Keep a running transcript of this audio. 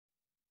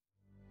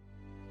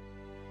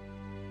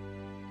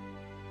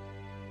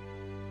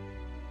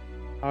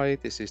Hi,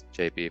 this is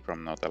JP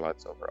from No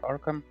Lights Over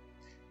Arkham.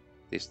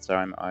 This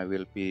time I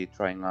will be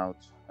trying out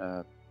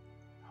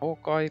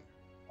Hawkeye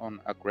on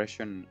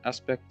aggression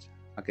aspect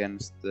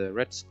against the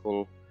Red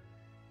Skull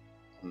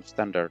on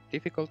standard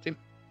difficulty.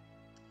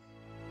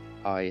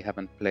 I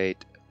haven't played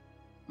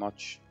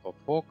much of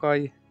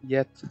Hawkeye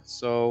yet,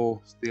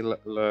 so still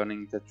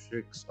learning the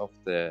tricks of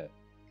the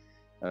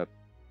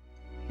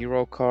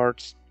hero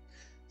cards.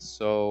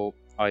 So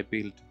I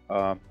built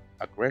a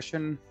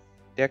aggression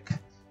deck.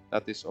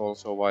 That is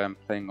also why I'm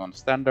playing on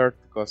standard,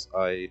 because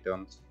I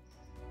don't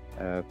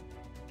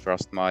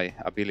trust my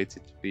ability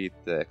to beat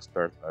the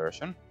expert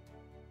version.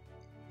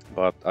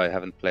 But I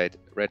haven't played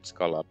Red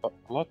Skull a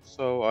lot,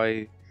 so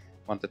I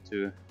wanted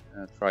to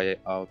try it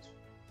out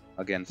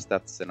against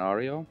that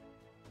scenario.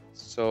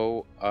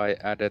 So I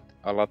added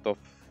a lot of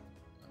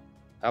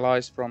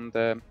allies from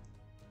the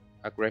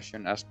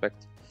aggression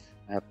aspect.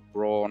 I have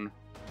Brawn,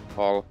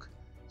 Hulk,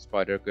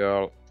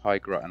 Spider-Girl,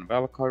 Tigra and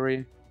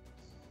Valkyrie.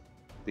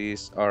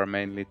 These are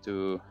mainly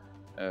to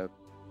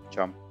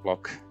jump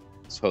block,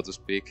 so to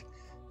speak,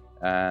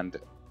 and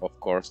of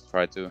course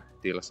try to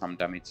deal some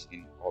damage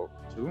in Hulk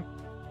too.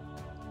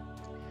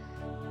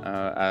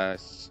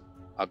 As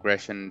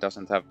aggression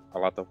doesn't have a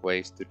lot of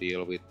ways to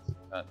deal with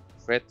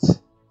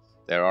threats,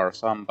 there are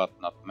some but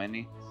not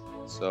many,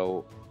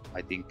 so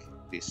I think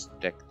this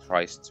deck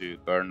tries to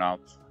burn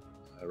out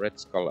Red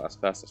Skull as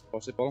fast as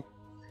possible.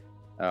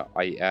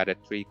 I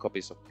added 3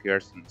 copies of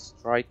Piercing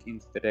Strike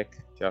into the deck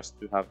just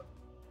to have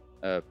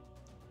a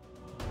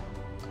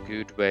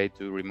good way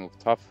to remove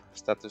tough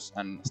status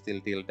and still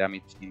deal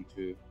damage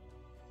into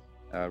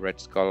Red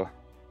Skull.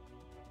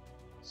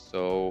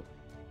 So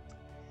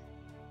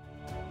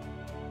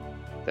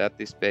that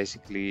is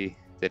basically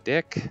the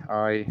deck.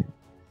 I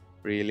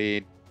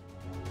really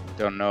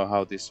don't know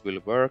how this will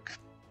work,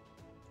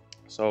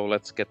 so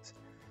let's get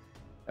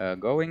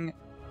going.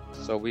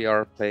 So we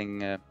are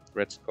playing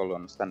Red Skull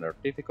on standard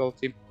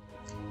difficulty.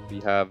 We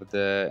have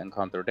the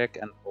encounter deck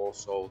and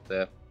also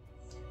the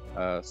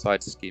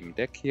side scheme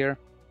deck here.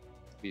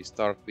 We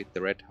start with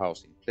the red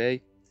house in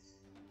play,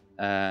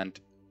 and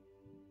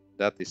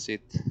that is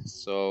it.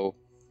 So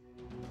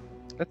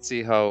let's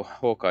see how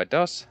Hawkeye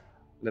does.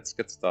 Let's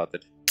get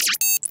started.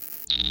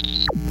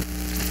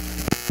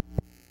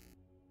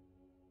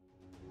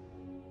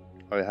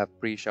 I have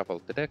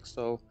pre-shuffled the deck,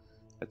 so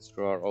let's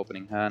draw our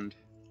opening hand.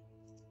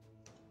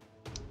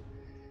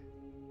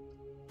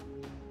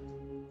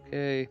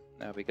 Okay,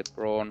 now we get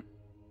Brawn,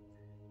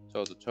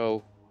 Toe to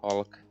Toe,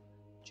 Hulk,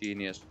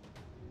 Genius,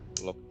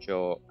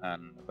 Lockjaw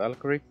and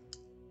Valkyrie.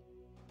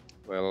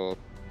 Well,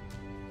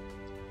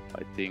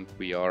 I think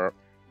we are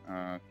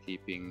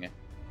keeping...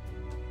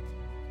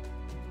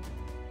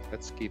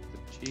 Let's keep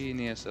the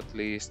Genius at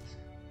least.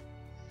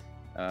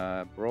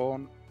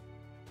 Brawn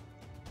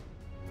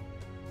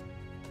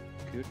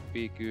could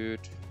be good.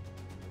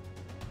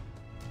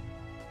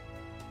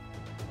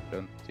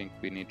 Don't think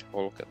we need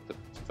Hulk at the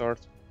start.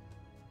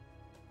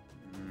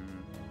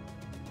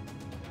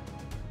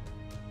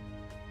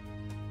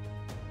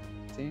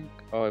 I think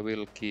I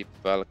will keep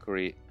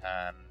Valkyrie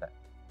and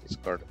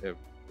discard everything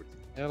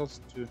else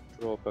to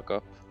draw back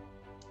up.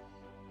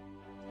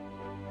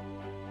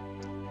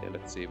 Okay,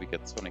 let's see, we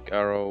get Sonic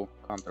Arrow,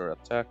 counter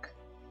attack.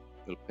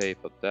 We'll pay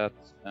for that,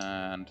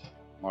 and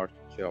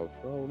martial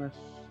bonus.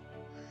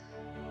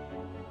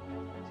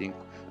 I think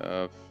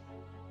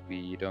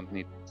we don't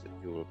need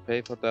to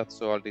pay for that,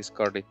 so I'll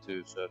discard it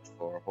to search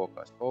for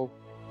Hawkeye's bow.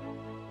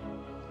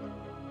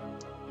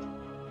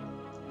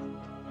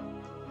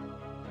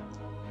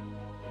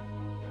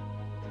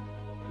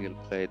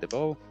 We'll play the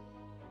bow.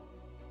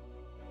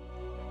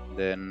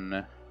 Then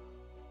I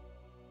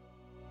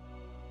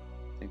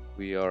think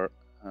we are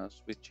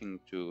switching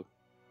to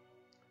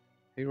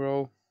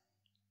hero.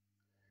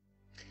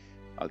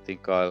 I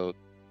think I'll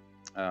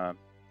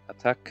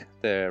attack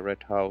the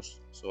red house,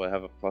 so I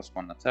have a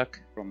 +1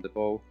 attack from the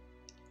bow.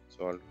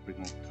 So I'll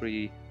remove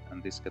 3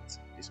 and this gets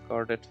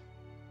discarded.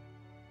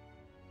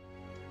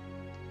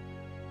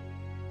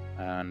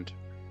 And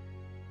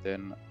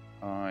then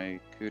I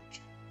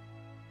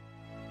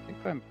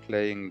think I'm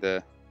playing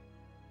the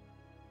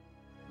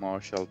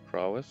martial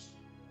prowess,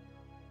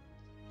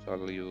 so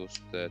I'll use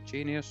the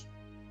Genius.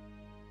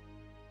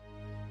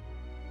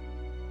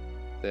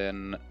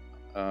 Then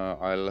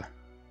I'll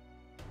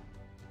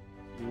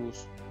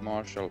use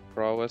martial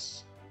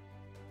prowess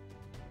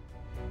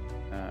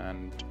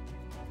and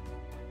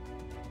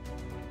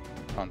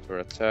counter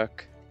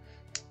attack,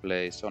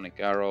 play Sonic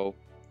Arrow,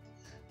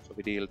 so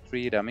we deal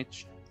 3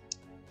 damage.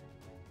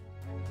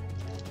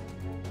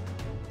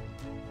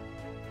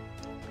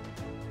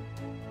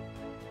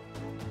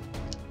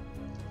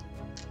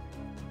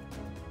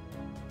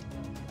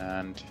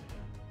 And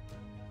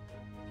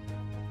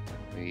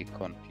we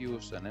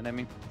confuse an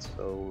enemy,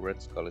 so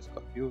Red Skull is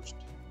confused.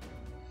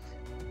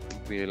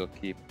 We'll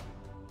keep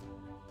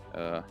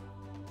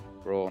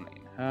Brawn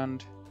in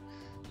hand,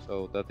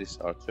 so that is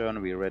our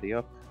turn. We ready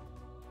up.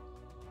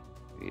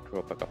 We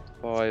draw back up to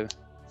 5.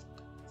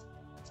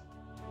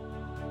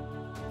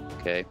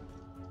 Okay,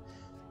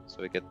 so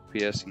So we get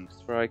piercing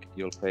strike.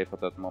 You'll pay for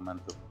that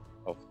moment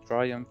of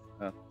triumph,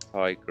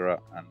 Tigra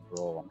and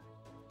Brawn.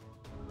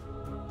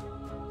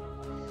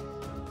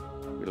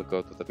 We'll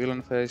go to the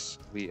villain phase.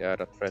 We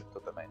add a threat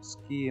to the main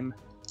scheme.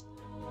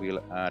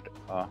 We'll add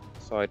a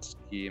side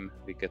scheme.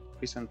 We get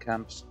prison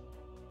camps.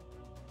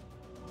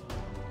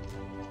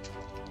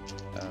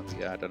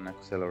 We add an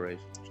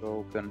acceleration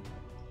token.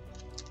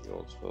 We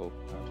also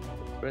add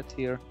a threat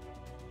here.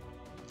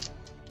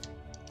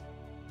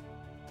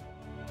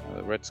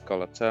 Red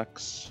Skull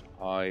attacks.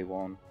 I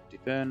won't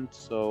defend,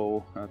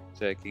 so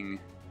taking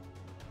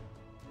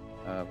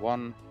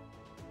 1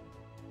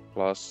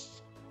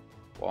 plus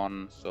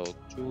 1, so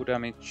 2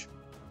 damage.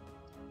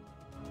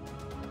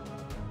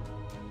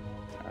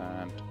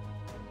 And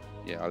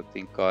yeah, I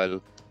think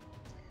I'll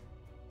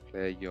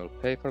play. You'll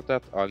pay for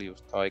that. I'll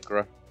use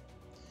Tigra.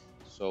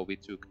 So we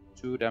took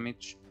 2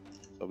 damage.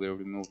 So we'll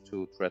remove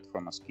 2 threat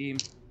from a scheme.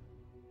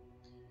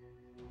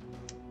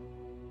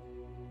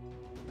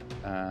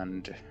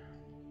 And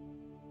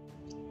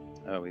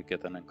we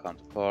get an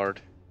encounter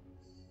card.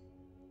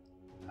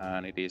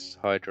 And it is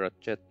Hydra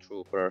Jet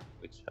Trooper,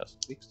 which has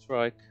Quick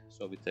Strike.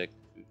 So we take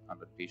an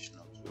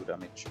additional 2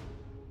 damage.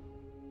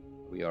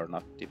 We are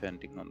not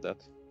defending on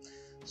that.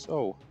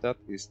 So that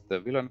is the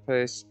villain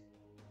phase.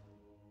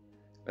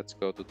 Let's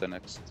go to the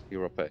next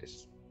hero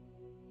phase.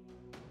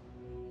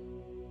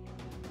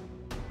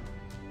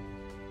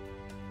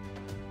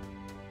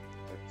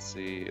 Let's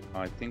see,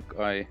 I think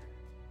I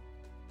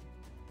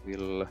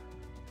will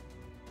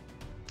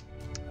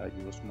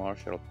use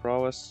martial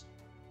prowess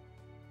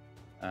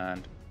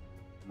and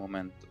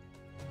moment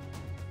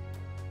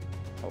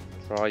of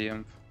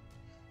triumph.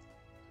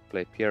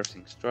 Play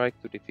piercing strike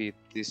to defeat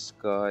this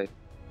guy.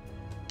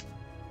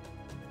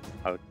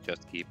 I'll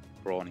just keep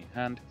Brawn in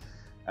hand,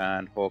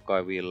 and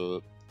Hawkeye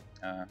will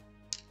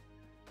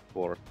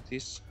board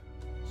this.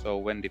 So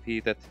when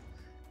defeated,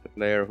 the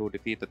player who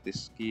defeated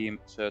this scheme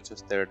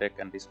searches their deck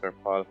and discard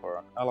pile for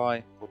an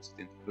ally, puts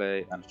it into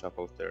play, and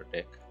shuffles their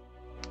deck.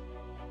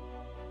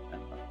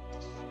 And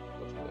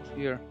this goes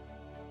here.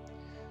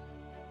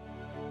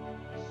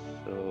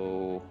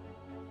 So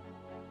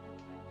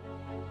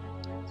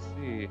let's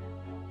see.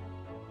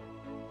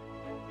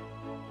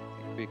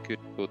 I think we could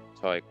put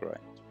Tigra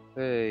into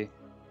play.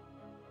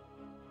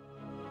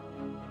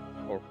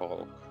 Or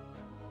Hulk.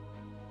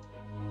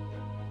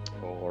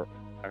 Or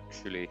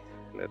actually,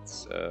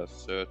 let's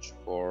search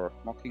for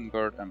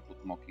Mockingbird and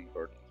put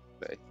Mockingbird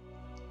into play.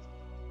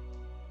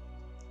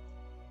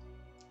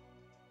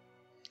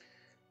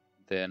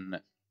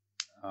 Then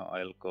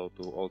I'll go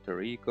to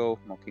Alter Ego.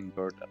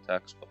 Mockingbird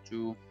attacks for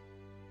 2.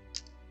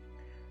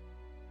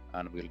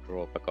 And we'll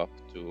draw back up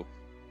to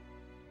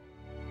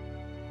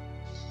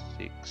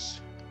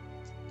 6.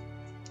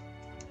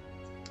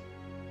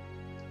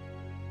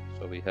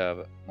 So we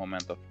have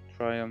Moment of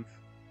Triumph,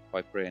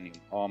 Vibranium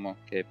Armor,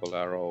 Cable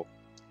Arrow,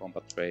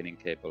 Combat Training,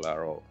 Cable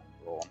Arrow,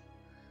 and Brawn.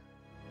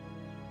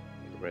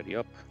 We'll ready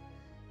up.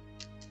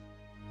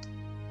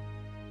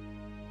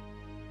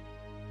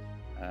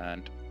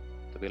 And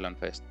the villain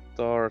phase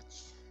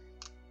starts.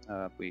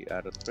 We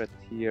add a threat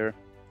here.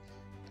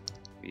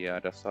 We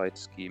add a side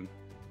scheme.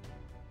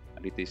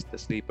 And it is the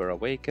Sleeper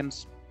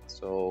Awakens.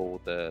 So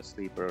the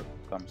Sleeper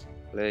comes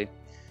into play.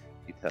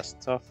 It has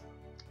tough.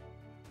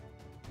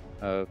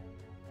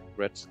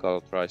 Red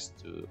Skull tries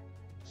to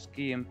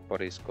scheme,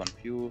 but is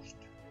confused.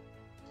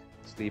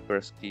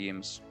 Sleeper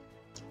schemes.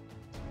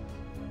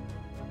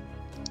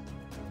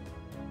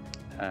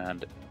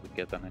 And we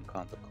get an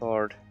encounter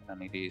card,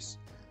 and it is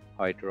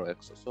Hydro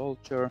Exo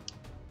Soldier.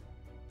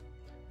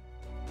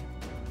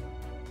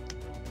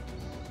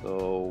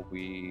 So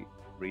we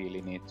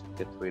really need to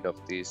get rid of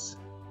these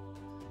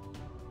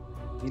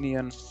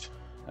minions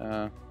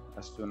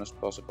as soon as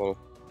possible.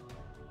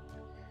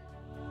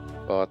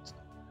 But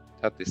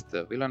that is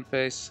the villain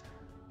phase.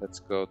 Let's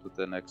go to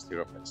the next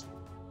hero phase.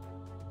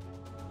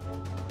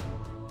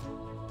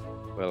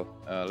 Well,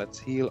 let's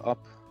heal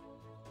up.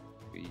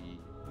 We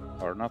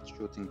are not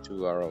shooting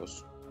 2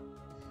 arrows.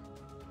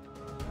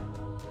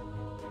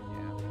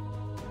 Yeah.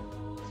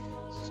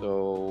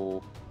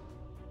 So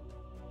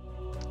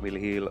we'll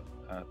heal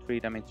 3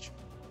 damage.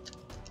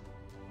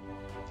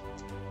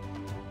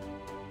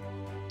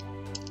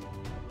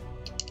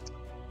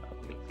 I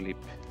will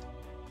flip.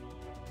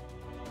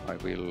 I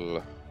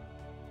will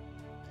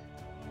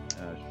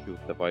shoot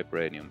the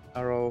Vibranium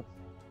Arrow.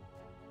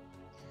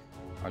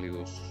 I'll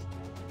use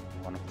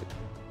one of the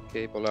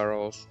Cable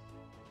Arrows.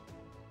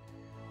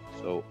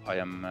 So I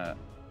am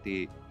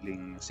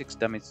dealing 6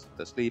 damage to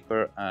the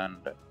Sleeper, and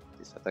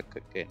this attack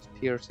against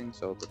piercing,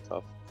 so the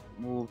tough is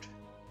removed.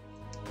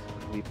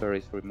 Sleeper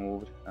is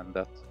removed, and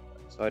that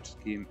side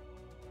scheme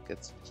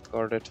gets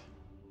discarded.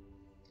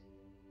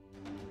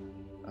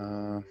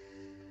 I'll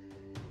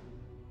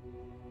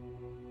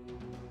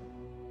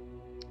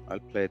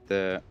play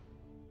the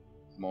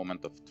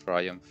Moment of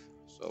Triumph,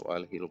 so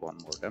I'll heal 1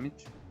 more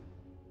damage.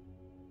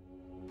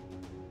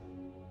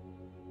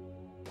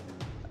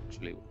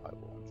 Actually, I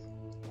won't.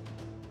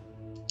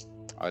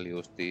 I'll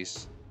use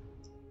these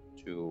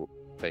to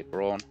play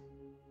Brawn.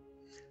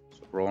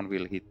 Brawn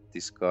will hit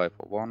this guy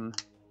for 1,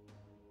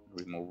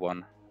 remove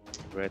 1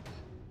 red.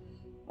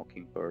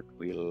 Mockingbird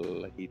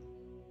will hit.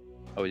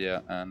 Oh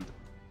yeah, and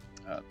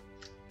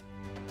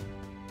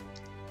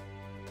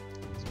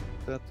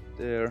that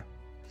there,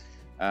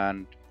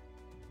 and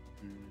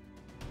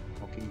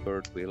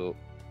Mockingbird will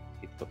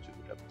hit for 2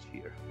 damage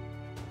here.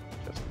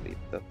 Just leave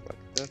that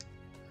like that.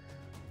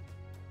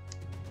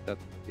 That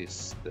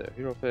is the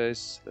hero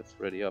phase. Let's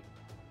ready up.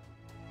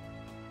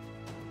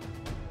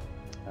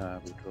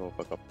 We draw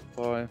back up to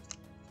 5.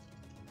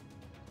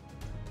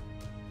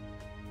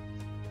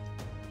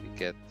 We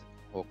get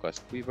Hawkeye's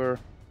Quiver,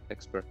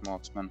 Expert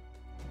Marksman,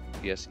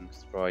 Piercing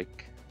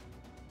Strike,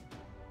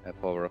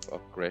 Power of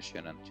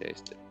Aggression, and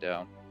chase them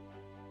down.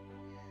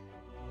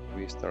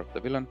 We start the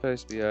villain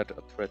phase. We add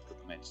a threat to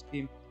the main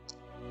scheme.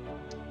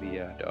 We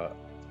add a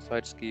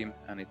side scheme,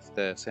 and it's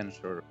the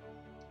Censor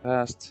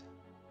Past.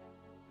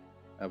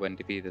 When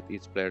defeated,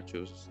 each player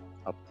chooses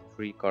up to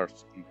 3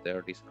 cards in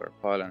their discard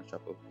pile and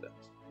shuffle them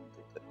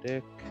into the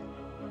deck.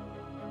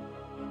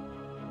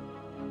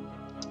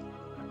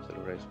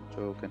 Acceleration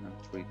token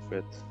and 3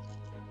 threat.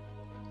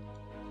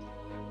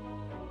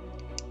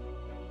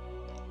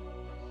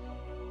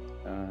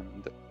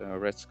 And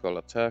Red Skull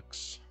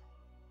attacks.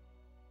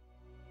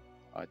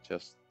 I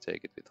just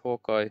take it with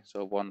Hawkeye,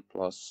 so 1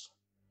 plus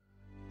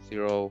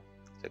 0,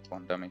 take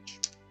 1 damage.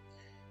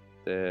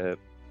 The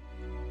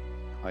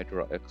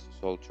Hydra X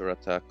Soldier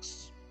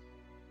attacks.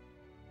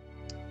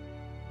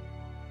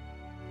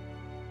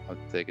 I'll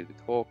take it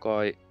with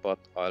Hawkeye, but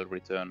I'll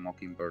return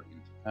Mockingbird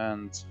into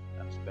hand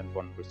and spend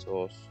 1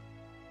 resource.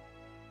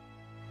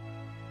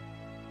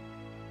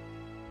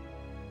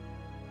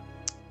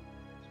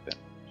 Spend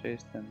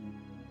chase them?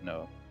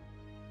 No.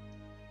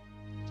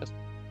 Just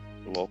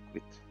block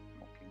with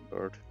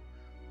Mockingbird.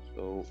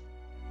 So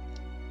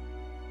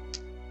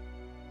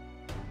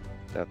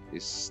that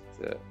is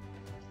the.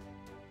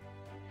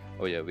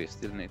 Oh yeah, we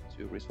still need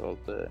to resolve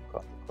the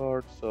counter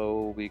card,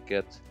 so we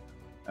get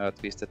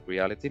Twisted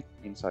Reality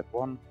inside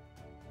 1.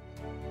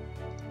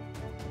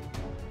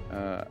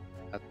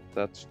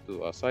 Attached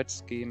to a side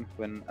scheme.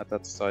 When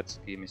attached side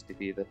scheme is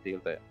defeated,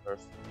 deal the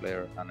first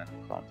player an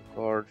encounter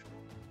card.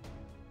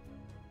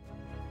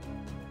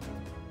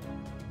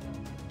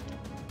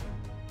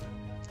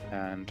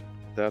 And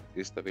that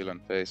is the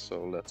villain phase,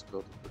 so let's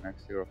go to the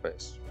next hero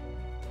phase.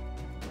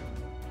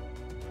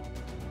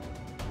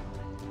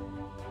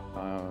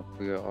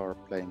 We are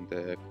playing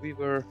the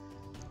Quiver.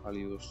 I'll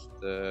use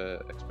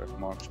the Expert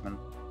Marksman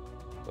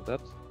for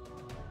that.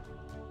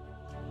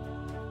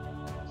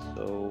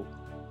 So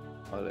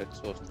I'll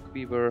exhaust the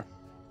Quiver.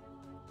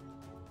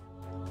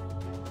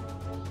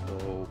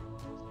 So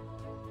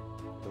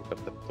look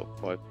at the top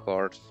 5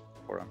 cards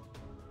for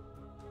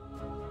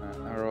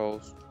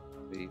arrows.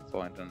 We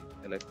find an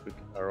electric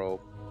arrow.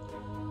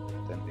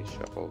 Then we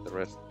shuffle the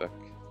rest back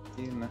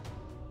in.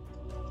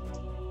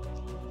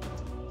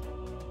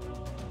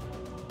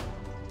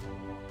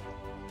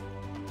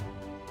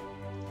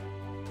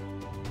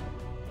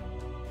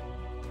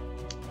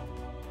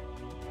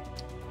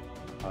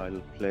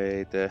 I'll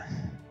play the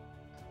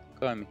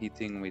guy I'm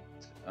hitting with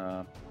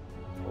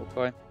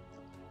Hawkeye.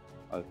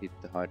 I'll hit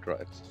the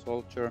Hydra X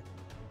Soldier.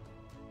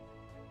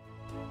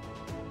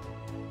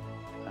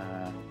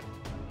 And I'm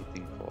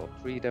hitting for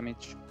 3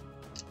 damage.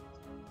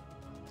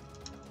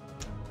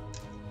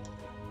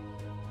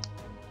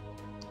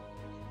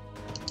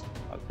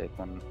 I'll take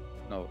 1.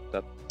 No,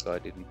 that guy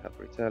didn't have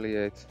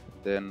Retaliate.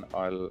 Then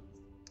I'll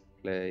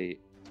play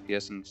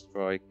Piercing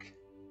Strike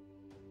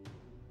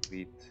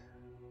with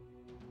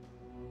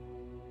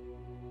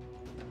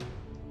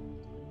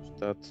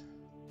that.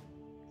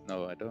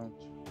 No, I don't.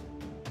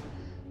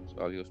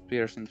 So I'll use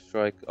Piercing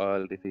Strike.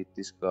 I'll defeat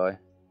this guy.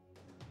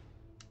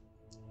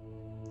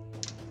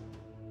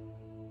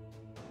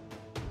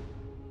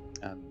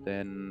 And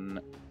then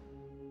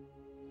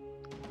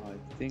I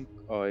think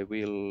I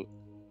will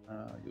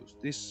use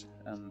this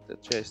and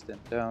chase them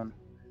down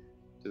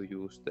to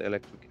use the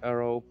electric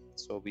arrow.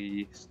 So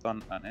we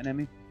stun an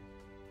enemy.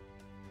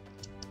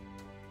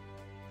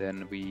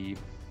 Then we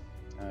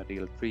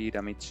deal 3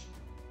 damage.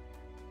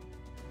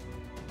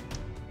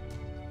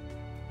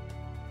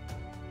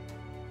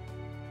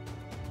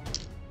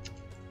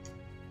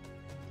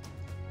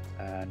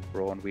 And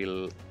Brawn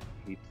will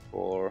hit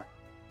for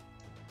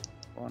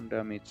 1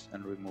 damage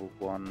and remove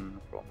 1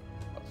 from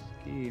a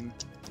scheme.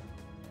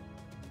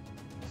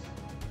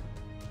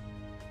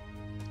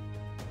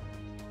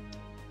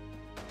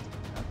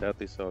 And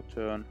that is our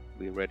turn.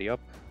 We ready up.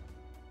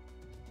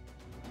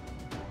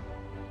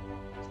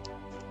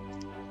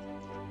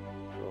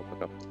 Draw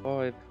back up to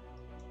 5.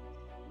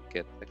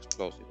 Get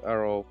Explosive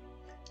Arrow,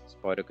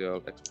 Spider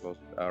Girl,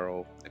 Explosive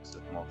Arrow,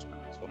 Excellent Marksman,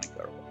 and Sonic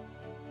Arrow.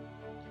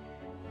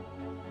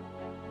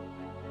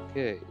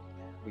 Okay,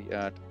 we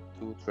add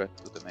 2 threat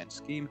to the main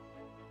scheme.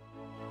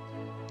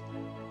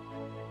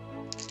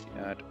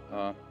 We add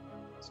a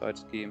side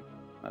scheme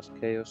as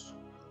Chaos.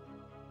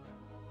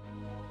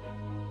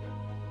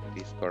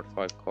 Discard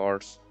 5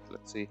 cards.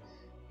 Let's see.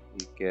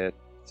 We get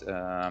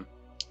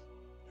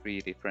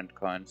 3 different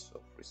kinds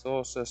of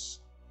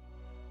resources.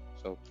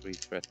 So 3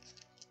 threat.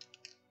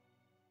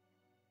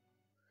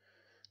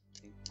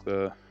 I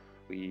think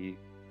we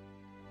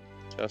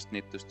just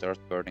need to start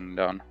burning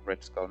down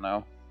Red Skull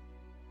now.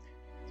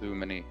 Too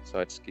many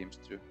side schemes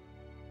to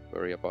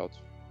worry about.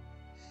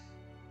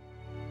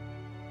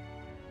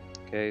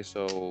 Okay,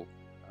 so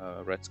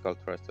Red Skull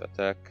tries to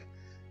attack.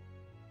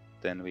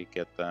 Then we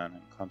get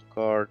an encounter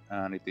card,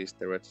 and it is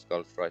the Red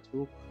Skull's right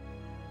hook.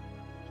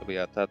 So we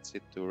attach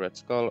it to Red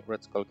Skull.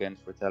 Red Skull gains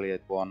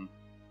retaliate 1.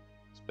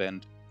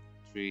 Spend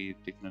 3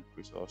 different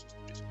resources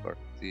to discard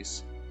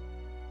this.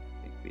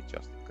 I think we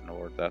just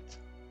ignore that.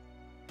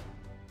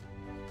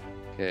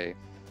 Okay.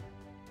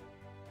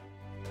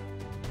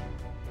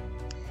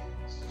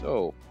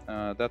 So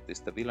that is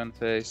the villain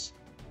phase.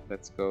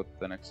 Let's go to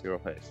the next hero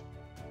phase.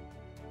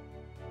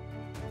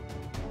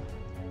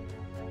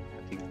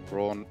 I think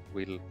Brawn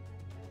will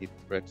hit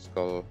Red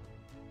Skull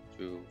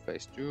to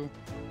phase 2,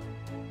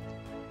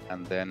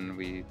 and then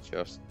we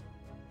just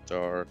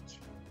start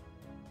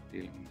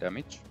dealing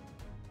damage.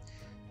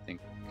 I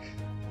think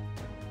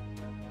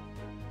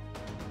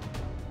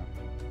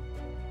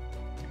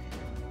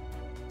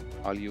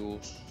I'll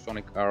use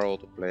Sonic Arrow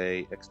to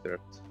play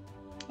Expert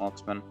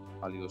Marksman.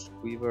 I'll use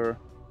Quiver.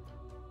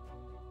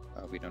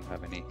 We don't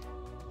have any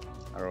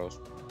arrows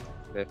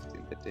left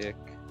in the deck.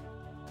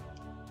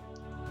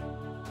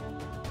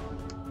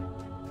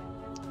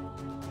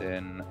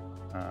 Then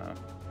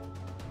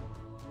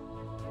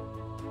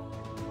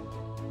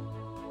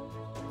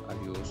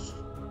I'll use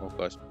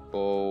Hawkeye's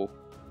bow.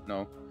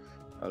 No,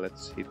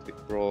 let's hit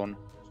with Brawn.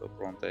 So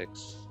Brawn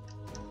takes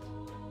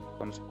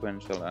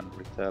consequential and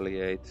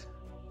retaliate.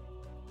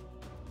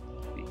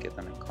 We get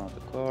an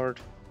encounter card.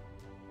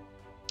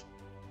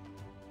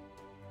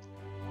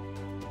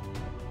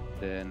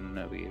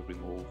 Then we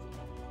remove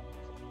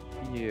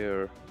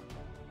here.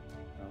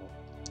 No,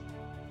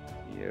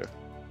 here.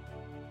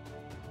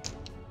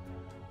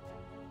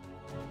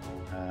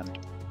 And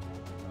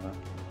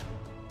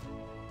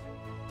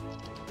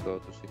go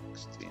to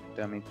 16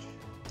 damage.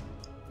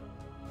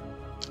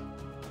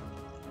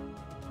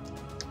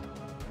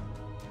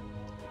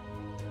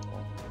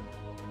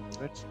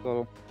 Red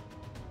Skull.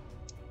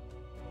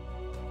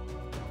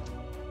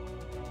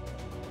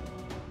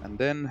 And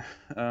then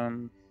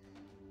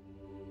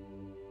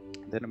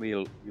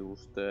we'll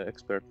use the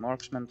Expert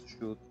Marksman to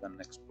shoot an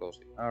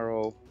explosive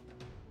arrow.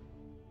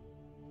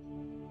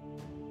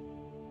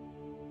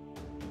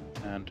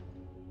 And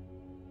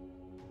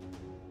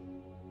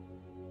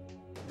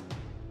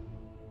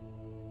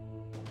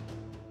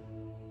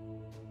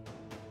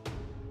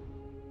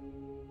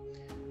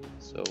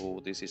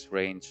so this is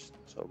ranged,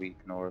 so we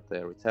ignore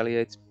the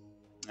retaliate.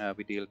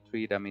 We deal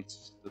 3 damage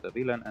to the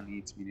villain, and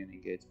each minion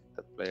engages with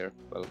that player.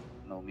 Well,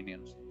 no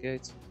minions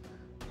engage,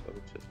 so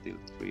we just deal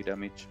 3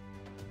 damage.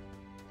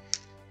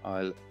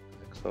 I'll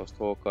exhaust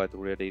Hawkeye to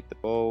ready the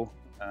bow,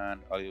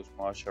 and I'll use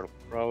martial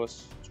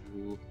prowess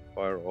to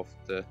fire off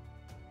the...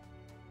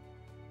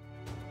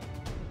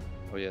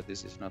 Oh yeah,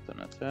 this is not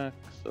an attack,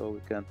 so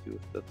we can't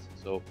use that,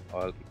 so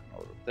I'll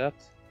ignore that.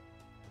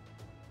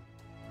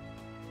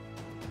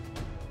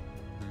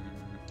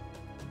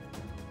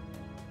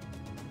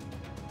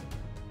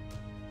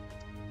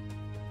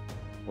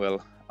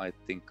 Well, I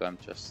think I'm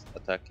just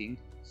attacking,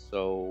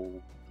 so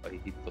I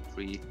hit for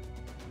 3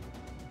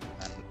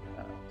 and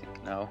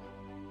tick now.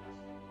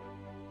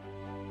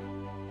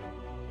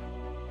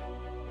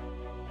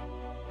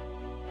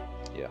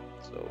 Yeah,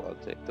 so I'll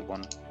take the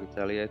 1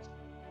 retaliate.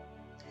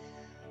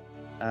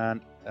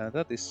 And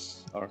that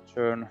is our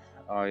turn.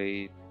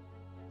 I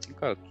think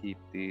I'll keep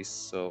these,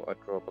 so I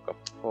draw back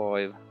up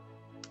 5.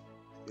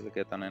 Still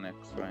get an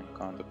extra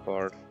encounter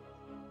card.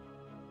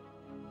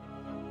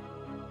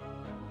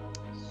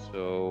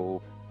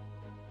 So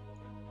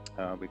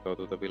we go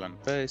to the villain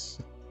phase.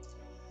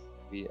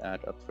 We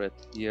add a threat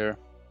here.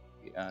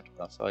 We add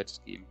a side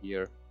scheme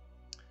here.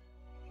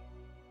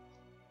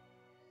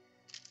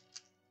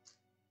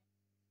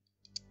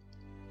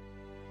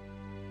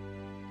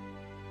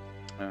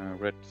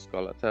 Red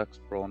Skull attacks,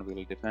 Brawn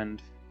will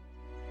defend.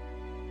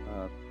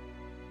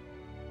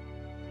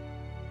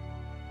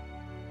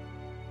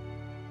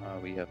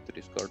 We have to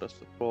discard a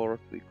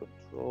support we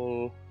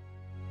control.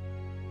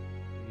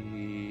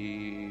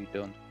 We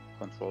don't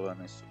control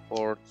any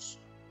supports.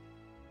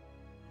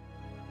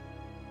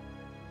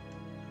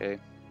 Okay.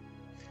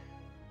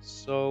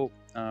 So,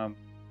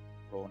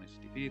 Brawn is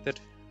defeated.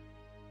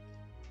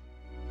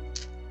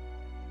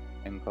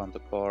 Encounter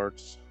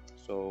cards.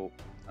 So,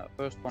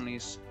 first one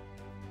is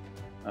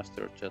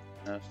Master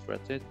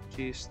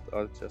Strategist.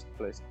 I'll just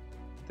place it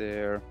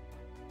there,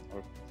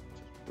 or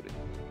just put it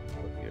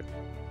over here.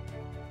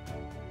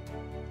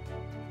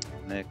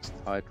 Next,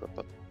 Hydra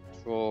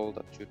Patrol,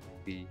 that should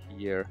be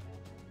here.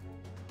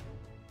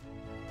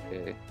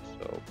 Okay,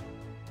 so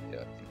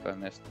yeah, I think I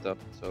messed up,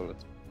 so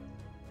let's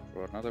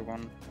draw another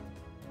one.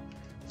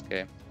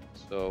 Okay,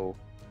 so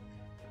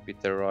with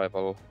the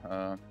rival, we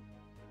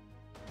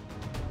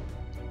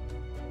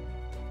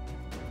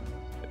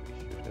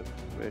should have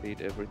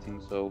readied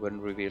everything, so when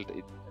revealed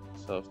it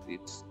exhausts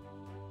its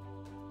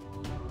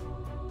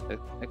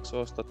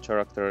exhaust that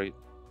character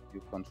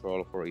you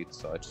control for each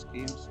side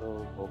scheme,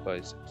 so Hawkeye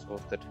is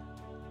exhausted.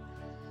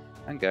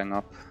 And gang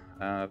up.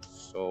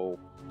 So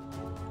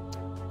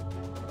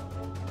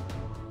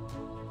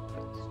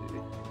let's see.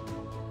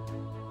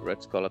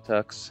 Red Skull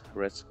attacks.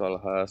 Red Skull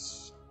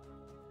has...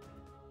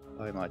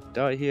 I might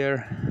die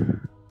here.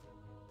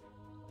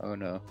 Oh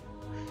no.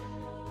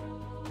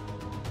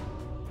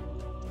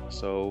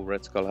 So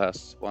Red Skull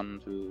has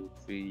 1, 2,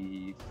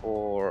 3,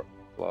 4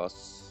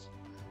 plus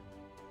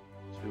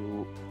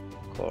 2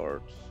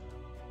 cards.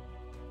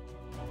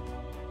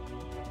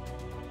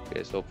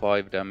 Okay, so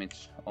 5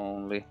 damage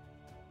only.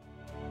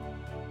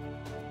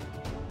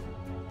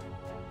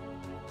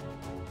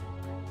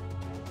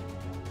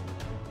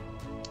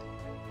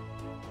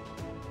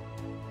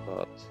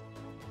 But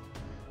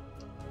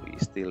we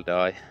still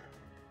die.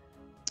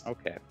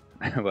 Okay,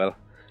 well.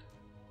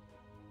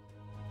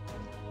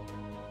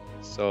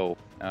 So,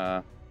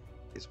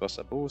 this was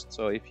a boost,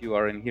 so if you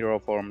are in hero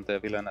form, the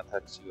villain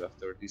attacks you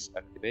after this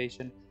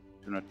activation.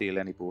 Do not deal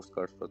any boost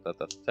cards for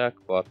that attack,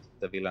 but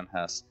the villain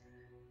has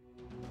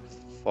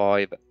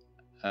 4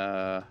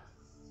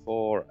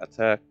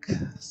 attack,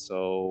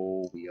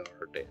 so we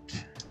are dead.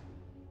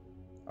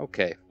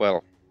 Okay,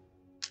 well.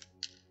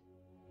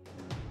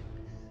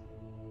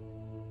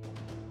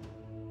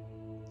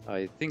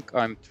 I think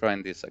I'm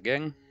trying this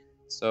again.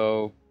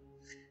 So,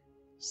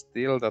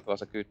 still that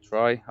was a good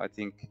try. I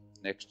think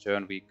next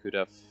turn we could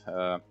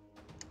have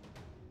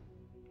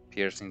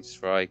Piercing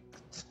Strike,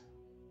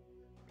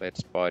 played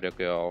Spider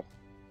Girl,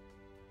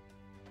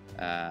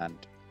 and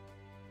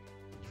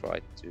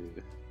tried to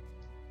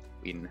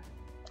win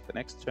the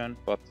next turn.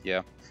 But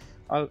yeah,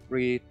 I'll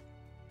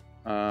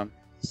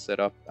set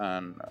up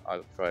and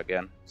I'll try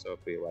again. So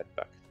be right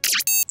back.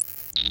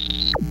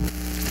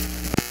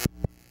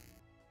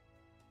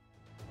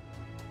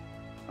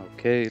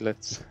 Okay,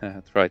 let's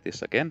try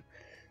this again.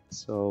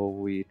 So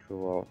we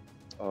draw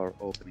our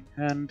opening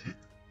hand.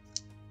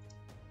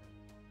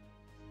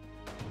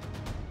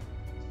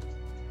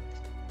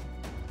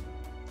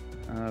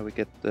 We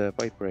get the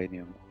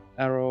Vibranium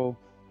Arrow,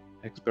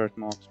 Expert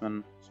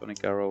Marksman,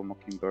 Sonic Arrow,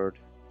 Mockingbird,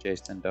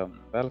 Chase them down,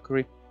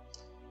 Valkyrie.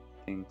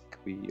 I think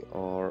we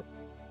are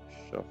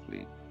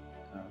shuffling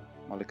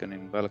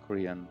mulliganing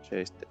Valkyrie and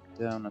Chase them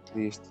down at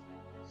least.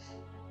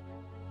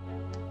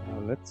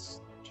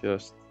 Let's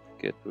just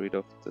get rid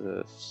of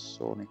the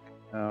Sonic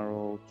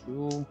Arrow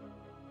too.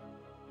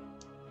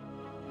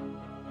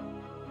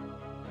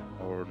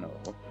 Or no,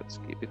 let's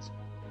keep it.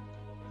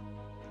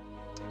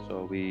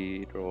 So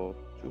we draw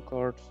 2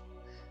 cards.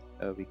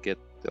 We get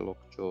the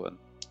Lockjaw and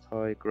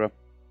Tigra.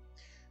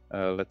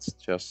 Let's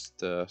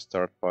just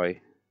start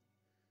by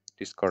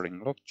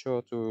discarding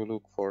Lockjaw to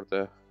look for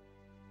the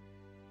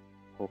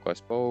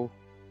Hawkeye's bow.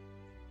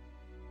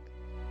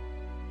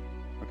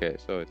 Okay,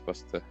 so it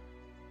was the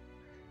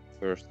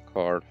first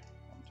card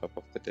on top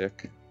of the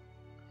deck.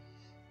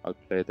 I'll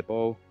play the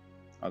bow.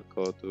 I'll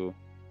go to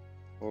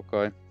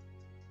Hawkeye.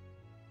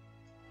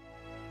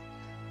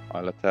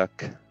 I'll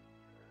attack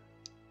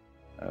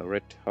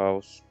Red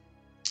House.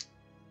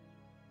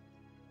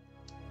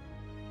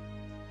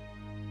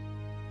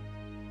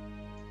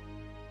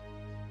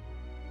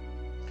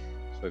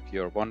 So if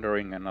you're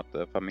wondering and not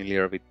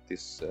familiar with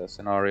this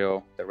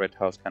scenario, the Red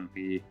House can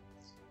be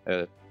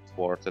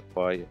thwarted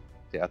by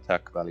the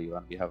attack value,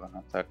 and we have an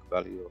attack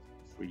value of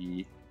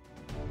 3.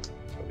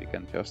 So we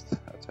can just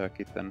attack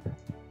it and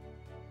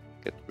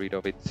get rid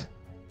of it.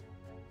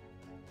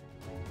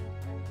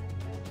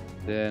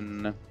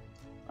 Then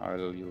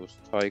I'll use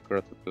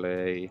Tigra to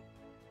play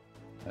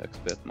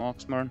Expert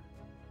Marksman.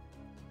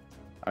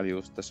 I'll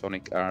use the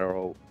Sonic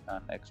Arrow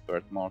and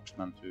Expert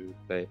Marksman to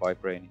play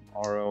Vibranium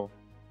Arrow.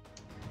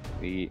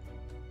 We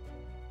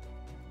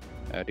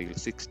deal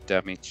 6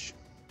 damage.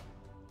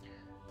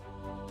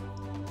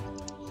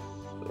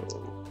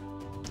 So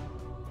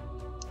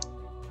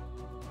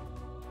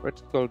Red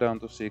Skull down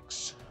to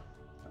 6.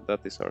 And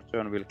that is our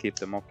turn. We'll keep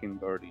the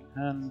Mockingbird in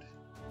hand.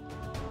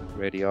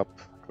 Ready up,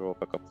 draw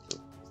back up to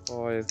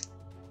 5.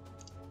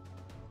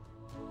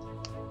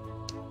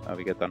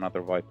 We get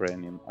another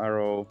Vibranium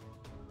Arrow,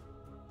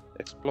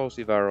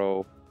 Explosive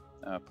Arrow,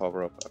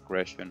 Power of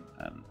Aggression,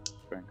 and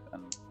Strength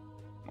and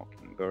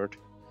Mockingbird.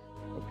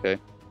 Okay.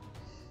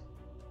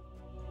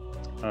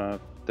 The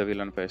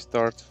villain phase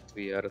starts.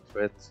 We add a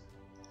threat.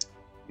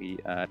 We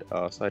add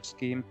a side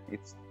scheme.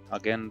 It's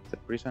again the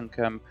prison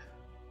camp.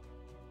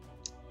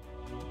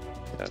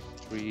 That's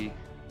 3.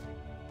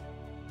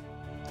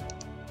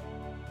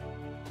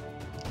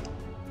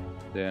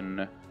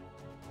 Then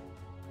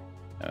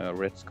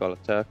Red Skull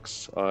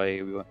attacks.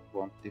 I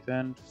won't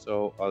defend,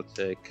 so I'll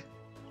take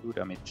 2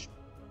 damage.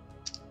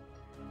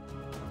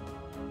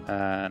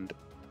 And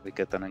we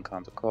get an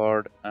encounter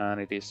card,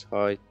 and it is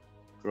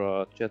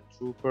Hydra Jet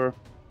Trooper.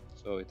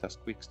 So it has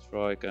Quick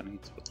Strike and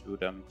hits for 2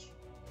 damage.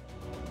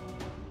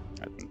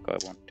 I think I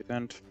won't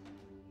defend.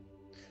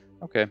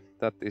 Okay,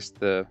 that is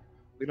the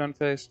villain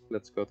phase.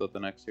 Let's go to the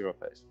next hero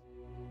phase.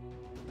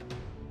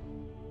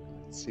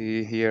 Let's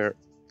see here.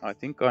 I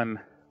think I'm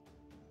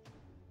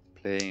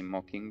playing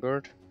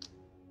Mockingbird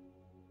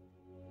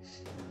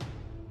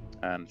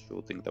and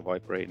shooting the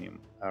Vibranium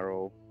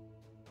arrow.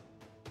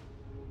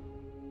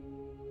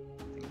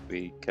 I think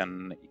we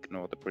can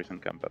ignore the prison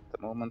camp at the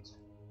moment.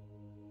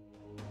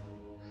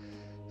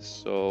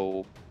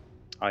 So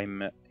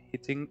I'm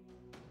hitting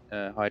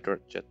Hydra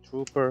Jet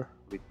Trooper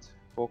with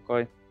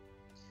Hawkeye.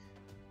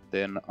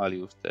 Then I'll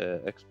use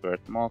the Expert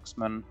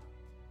Marksman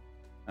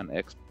and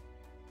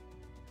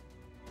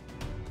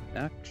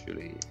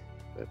actually,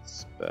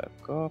 let's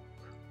back up.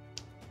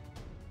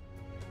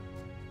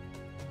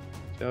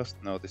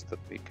 Just noticed that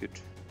we could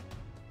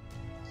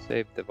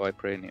save the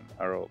Vibranium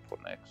arrow for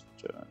next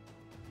turn.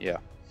 Yeah.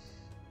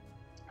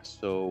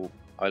 So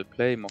I'll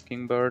play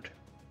Mockingbird.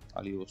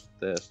 I'll use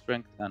the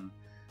strength and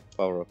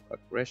power of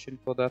aggression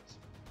for that.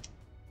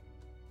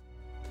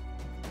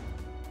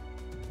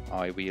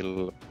 I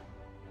will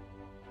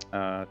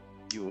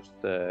use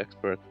the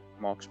expert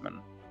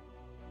marksman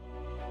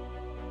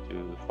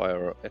to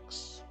fire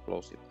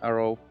explosive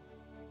arrow.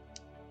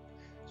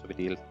 So we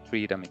deal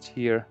 3 damage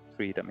here,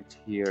 3 damage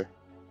here.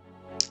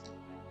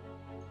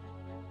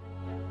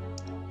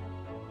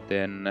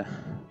 Then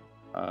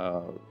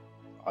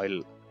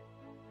I'll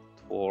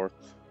thwart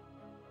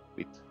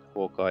with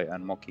Hawkeye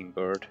and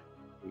Mockingbird.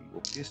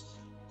 Remove this.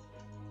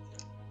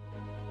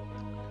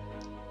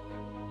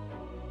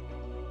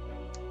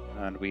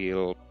 And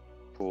we'll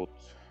put.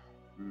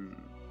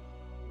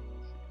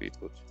 I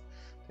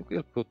think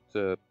we'll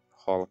put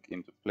Hulk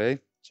into play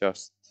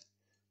just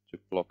to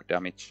block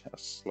damage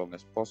as long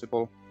as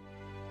possible.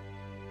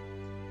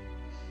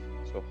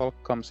 So Hulk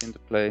comes into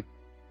play.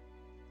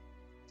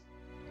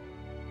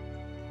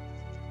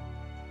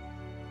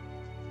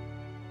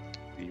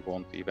 We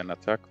won't even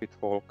attack with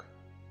Hulk,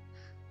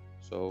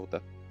 so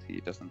that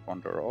he doesn't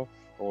wander off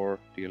or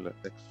deal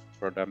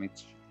extra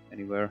damage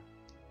anywhere.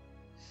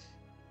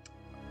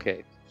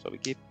 Okay, so we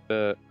keep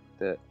the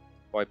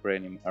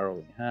Vibranium arrow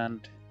in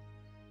hand.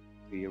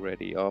 We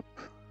ready up.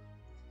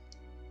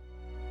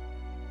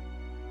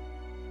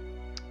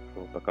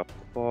 Roll back up to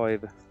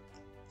 5.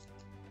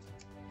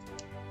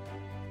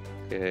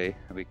 Okay,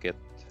 we get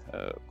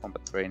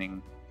combat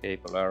training,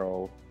 cable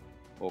arrow,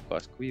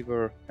 Hawkeye's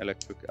quiver,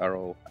 electric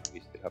arrow, and we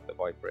still have the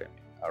Vibranium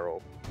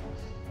arrow.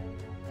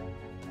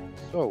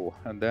 So,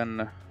 and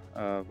then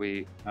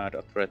we add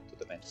a threat to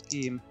the main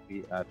scheme.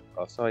 We add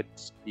a side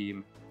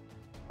scheme,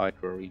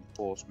 Hydra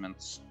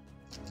reinforcements.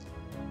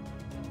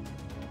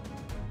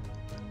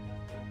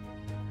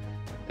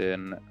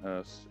 Then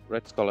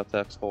Red Skull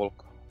attacks,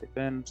 Hulk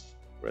defends.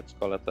 Red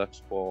Skull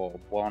attacks for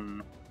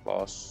 1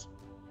 plus.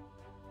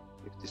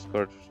 If this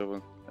card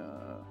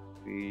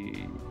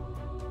we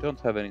don't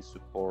have any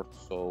support,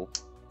 so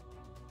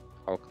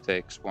Hulk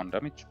takes 1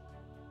 damage.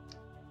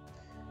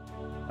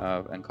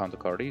 Encounter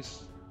card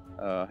is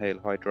Hail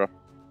Hydra.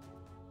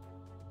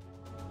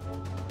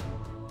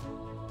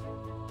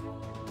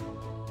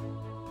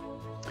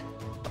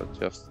 I'll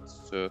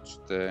just search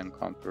the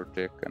encounter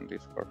deck and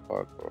discard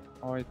 5 for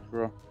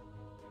Hydra.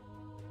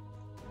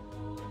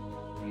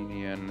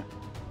 Minion.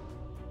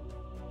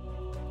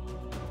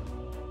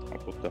 I'll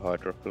put the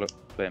Hydra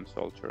Flame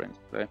Soldier into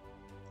play.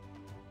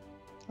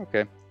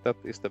 Okay, that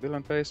is the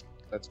villain phase.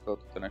 Let's go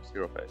to the next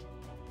hero phase.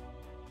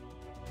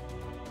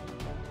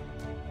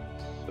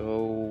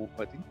 So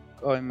I think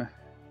I'm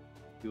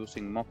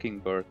using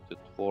Mockingbird to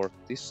thwart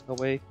this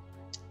away.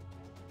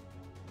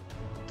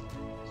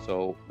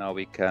 So now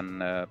we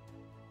can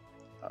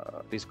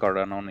discard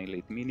a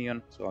non-elite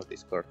minion, so I'll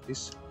discard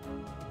this.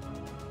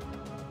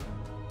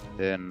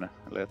 Then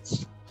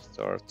let's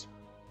start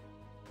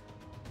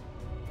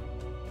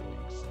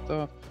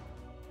stuff.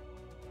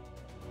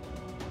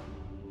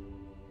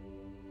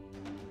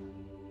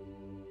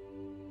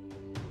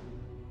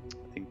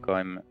 I think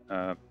I'm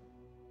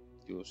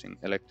using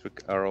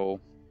electric arrow.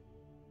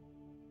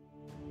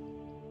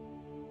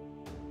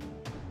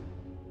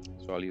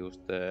 So I'll use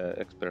the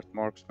expert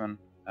marksman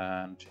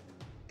and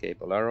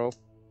cable arrow.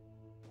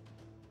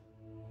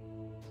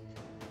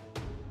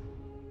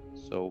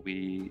 So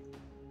we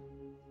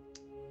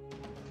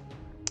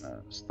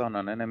stun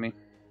an enemy.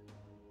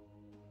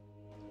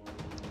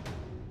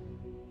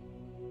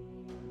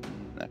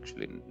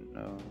 Actually,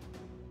 no.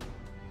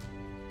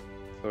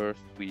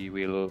 First we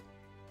will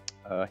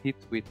hit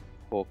with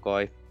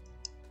Hawkeye.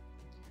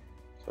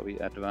 So we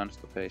advance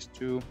to phase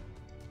 2.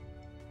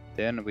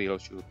 Then we'll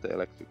shoot the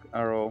electric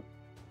arrow.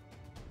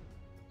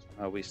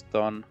 So now we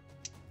stun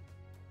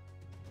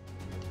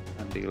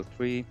and deal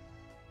 3.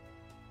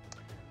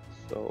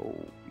 So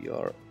we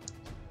are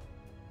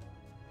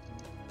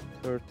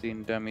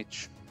 13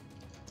 damage.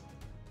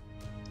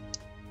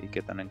 We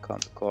get an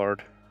encounter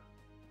card.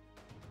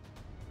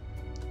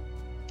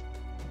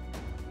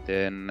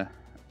 Then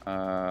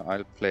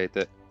I'll play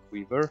the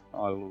quiver.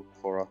 I'll look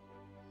for a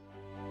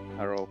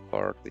arrow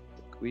card with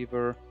the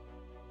quiver.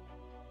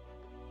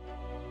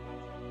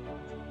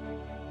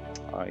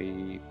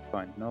 I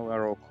find no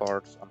arrow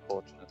cards,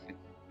 unfortunately.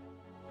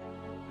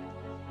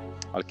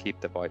 I'll keep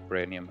the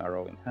Vibranium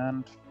arrow in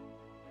hand.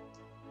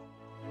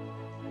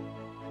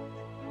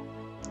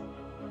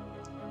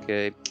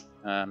 Okay,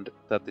 and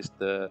that is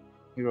the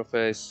hero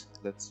phase.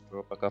 Let's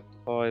draw back up to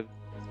 5.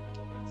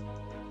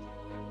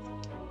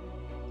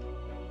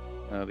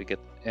 We get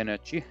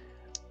energy.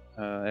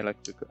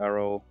 Electric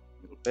arrow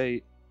will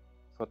pay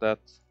for that.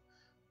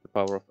 The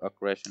power of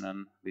aggression,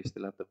 and we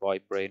still have the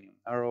vibranium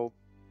arrow.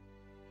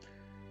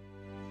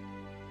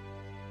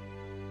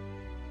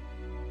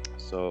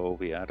 So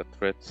we add a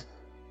threat,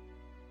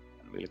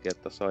 and we'll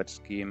get the side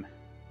scheme.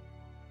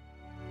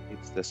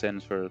 It's the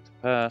sensor to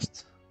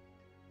past.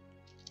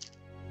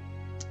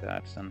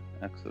 That's an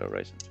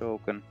acceleration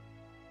token.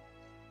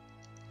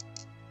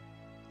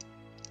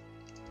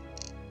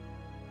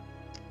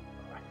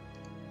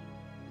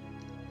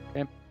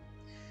 Okay.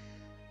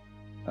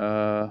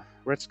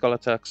 Red Skull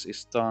attacks is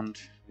stunned.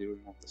 We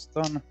remove the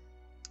stun,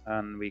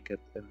 and we get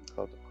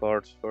encounter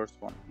cards. First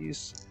one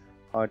is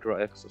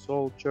Hydra Exo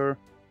Soldier.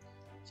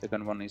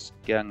 Second one is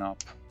Gang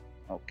Up.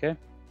 Okay.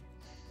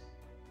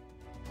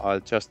 I'll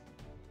just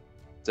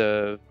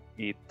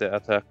eat the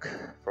attack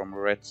from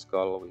Red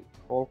Skull with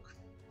Hulk.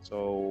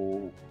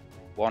 So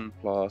 2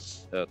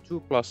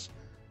 plus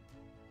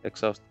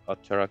exhaust a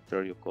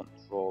character you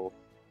control.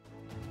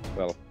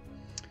 Well,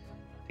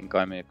 I think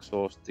I'm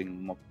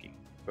exhausting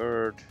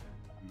Mockingbird.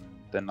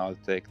 Then I'll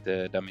take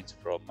the damage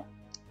from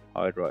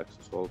Hydra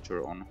Exo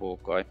Soldier on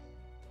Hawkeye.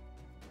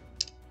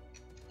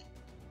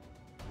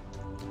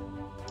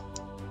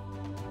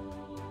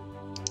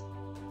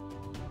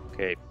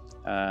 Okay,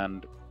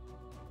 and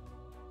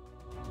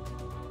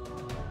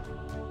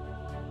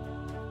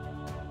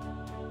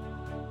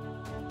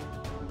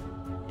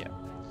yeah.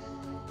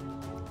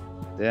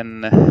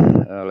 Then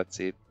let's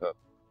see,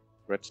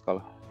 Red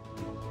Skull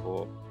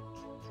for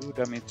 2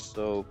 damage,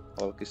 so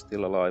Hulk is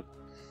still alive.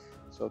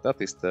 So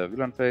that is the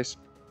villain phase.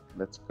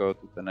 Let's go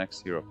to the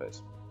next hero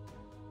phase.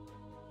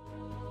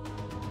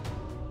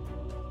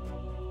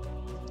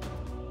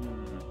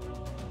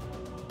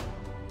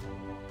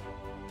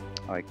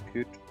 I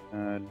could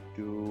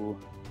do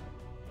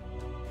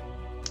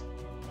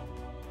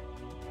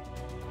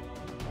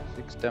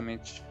 6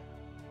 damage,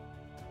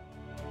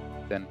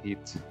 then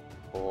hit,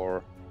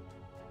 or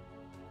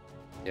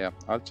yeah,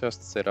 I'll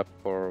just set up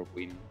for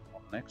win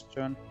on next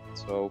turn.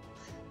 So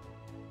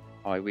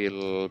I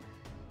will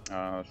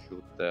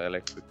shoot the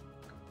electric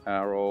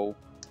arrow.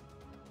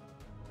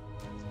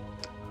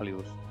 I'll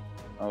use,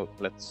 oh,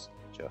 let's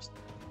just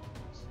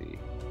see.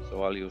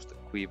 So I'll use the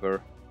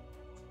quiver.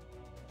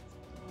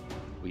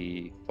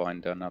 We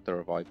find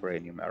another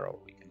vibranium arrow.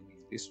 We can win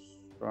this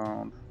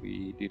round.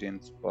 We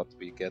didn't, but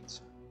we get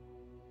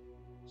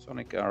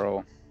sonic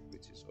arrow,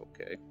 which is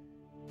okay.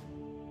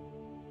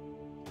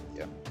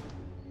 Yeah.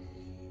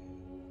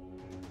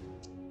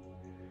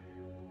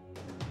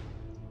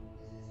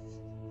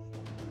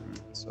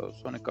 So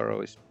sonic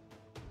arrow is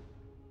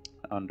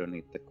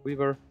underneath the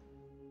quiver.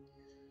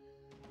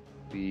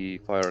 We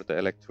fire the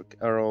electric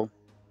arrow,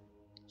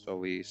 so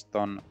we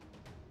stun,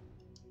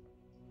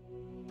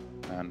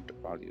 and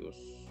I'll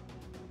use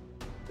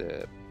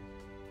the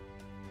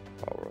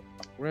power of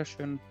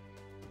aggression,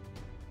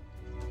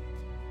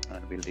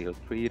 and we'll deal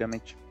 3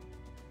 damage.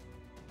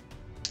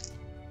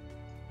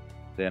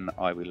 Then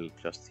I will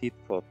just hit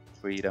for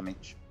 3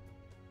 damage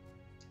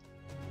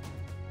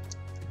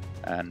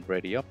and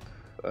ready up.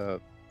 I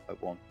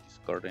won't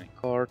discard any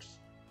cards,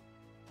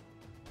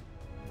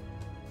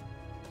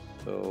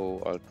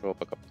 so I'll draw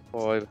back up to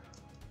 5.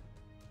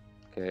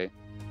 Okay,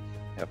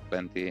 have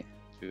plenty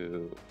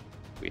to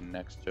win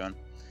next turn.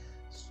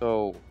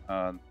 So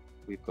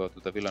we go to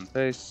the villain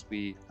phase.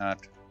 We add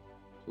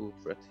 2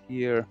 threat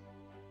here.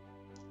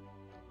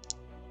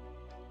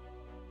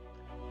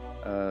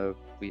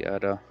 We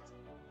add a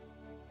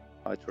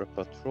Hydra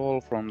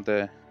Patrol from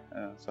the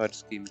side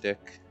scheme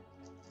deck.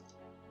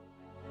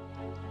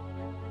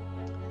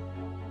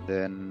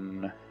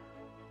 Then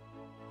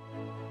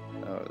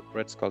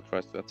Red Skull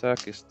tries to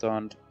attack, is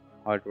stunned.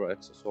 Hydra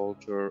Exo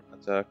Soldier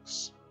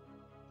attacks.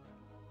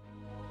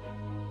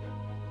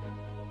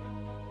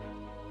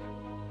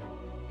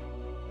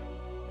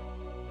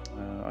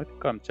 I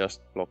think I'm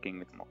just blocking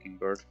with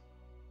Mockingbird.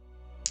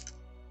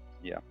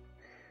 Yeah.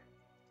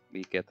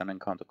 We get an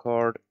encounter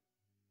card.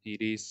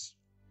 It is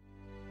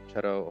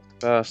Shadow of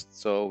the Past,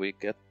 so we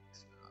get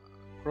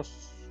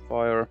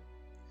Crossfire.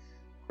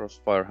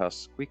 Crossfire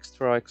has Quick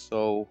Strike,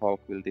 so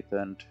Hulk will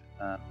defend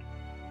and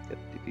get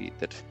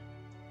defeated.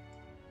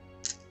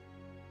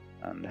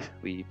 And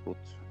we put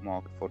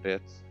Mark for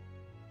Death.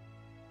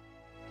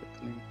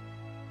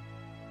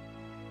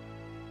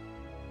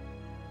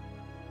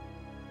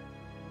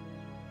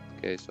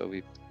 Okay, so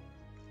we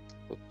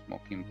put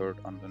Mockingbird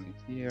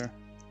underneath here.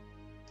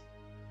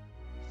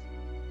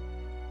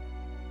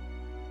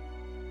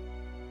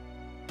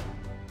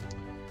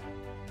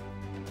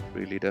 It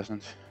really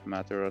doesn't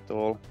matter at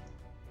all.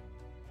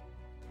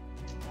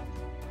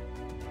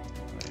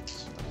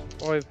 It's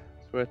 5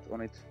 threat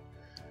on it.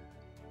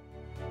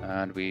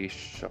 And we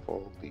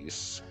shuffle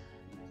these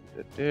into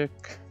the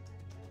deck.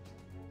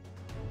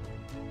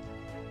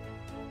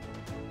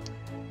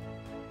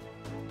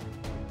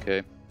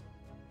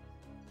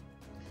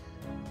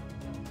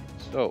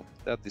 So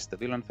that is the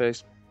villain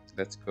phase.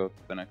 Let's go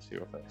to the next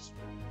hero phase.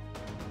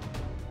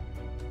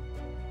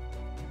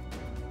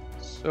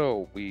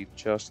 So we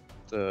just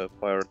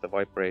fired the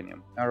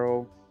vibranium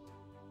arrow.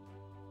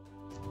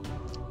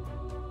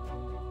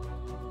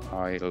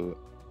 I'll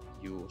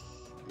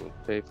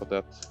pay for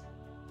that.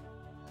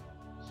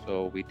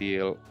 So we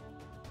deal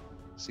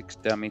 6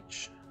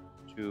 damage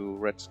to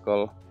Red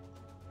Skull.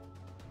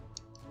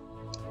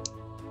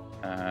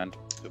 And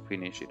to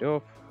finish it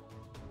off,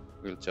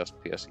 we'll just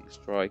piercing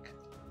strike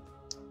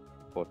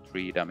for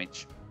 3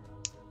 damage.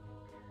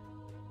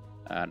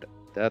 And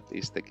that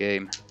is the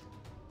game.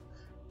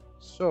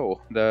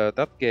 So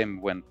that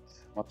game went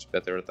much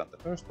better than the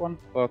first one,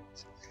 but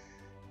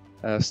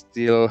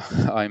still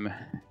I'm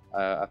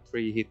at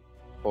 3 hit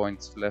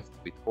points left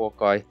with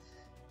Hawkeye.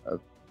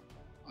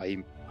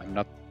 I'm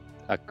not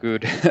a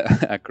good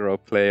aggro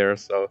player,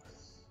 so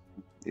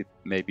it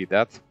may be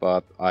that,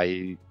 but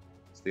I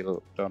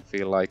still don't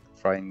feel like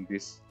trying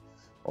this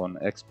on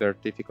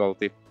expert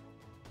difficulty,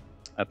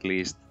 at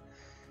least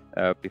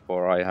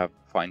before I have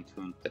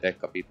fine-tuned the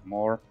deck a bit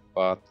more.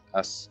 But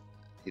as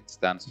it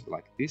stands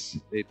like this,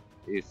 it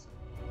is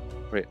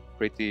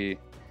pretty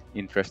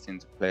interesting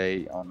to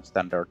play on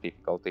standard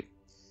difficulty.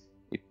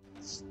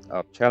 It's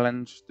a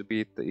challenge to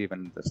beat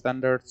even the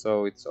standard,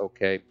 so it's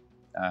okay,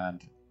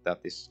 and that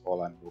is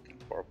all I'm looking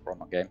for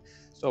from a game.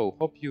 So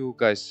hope you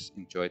guys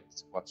enjoyed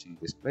watching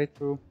this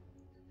playthrough.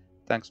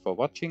 Thanks for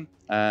watching,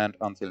 and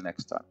until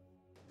next time.